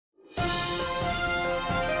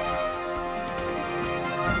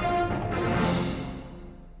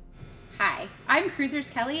I'm Cruisers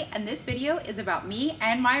Kelly, and this video is about me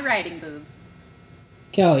and my riding boobs.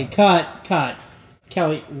 Kelly, cut.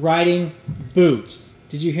 Kelly, riding boots.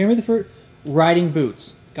 Did you hear me the first? Riding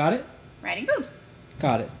boots. Got it? Riding boobs.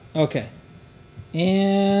 Got it. Okay.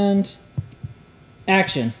 And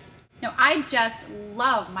action. No, I just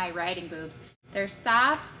love my riding boobs. They're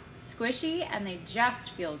soft, squishy, and they just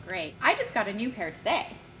feel great. I just got a new pair today.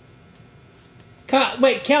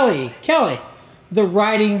 Wait, Kelly. The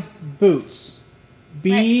riding boots.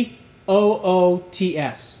 B-O-O-T-S.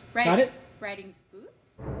 Right. Got it? Riding boots?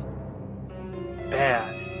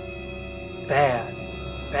 Bad,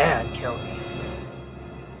 Kelly.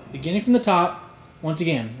 Beginning from the top, once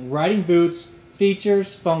again, riding boots,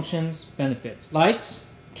 features, functions, benefits. Lights,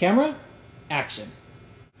 camera, action.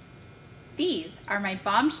 These are my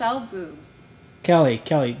bombshell boobs.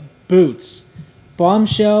 Kelly, boots.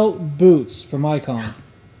 Bombshell boots from Icon.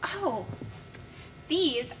 Oh,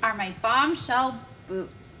 these are my bombshell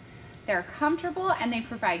boots. They're comfortable and they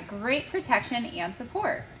provide great protection and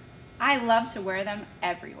support. I love to wear them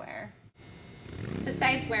everywhere.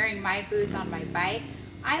 Besides wearing my boots on my bike,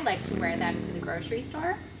 I like to wear them to the grocery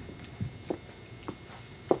store,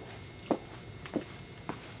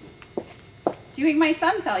 doing my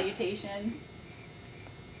sun salutations,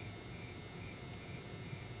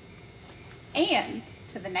 and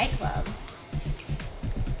to the nightclub.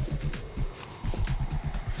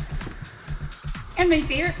 And my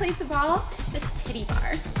favorite place of all, the titty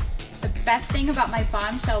bar. The best thing about my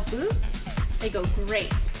bombshell boots, they go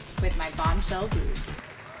great with my bombshell boobs.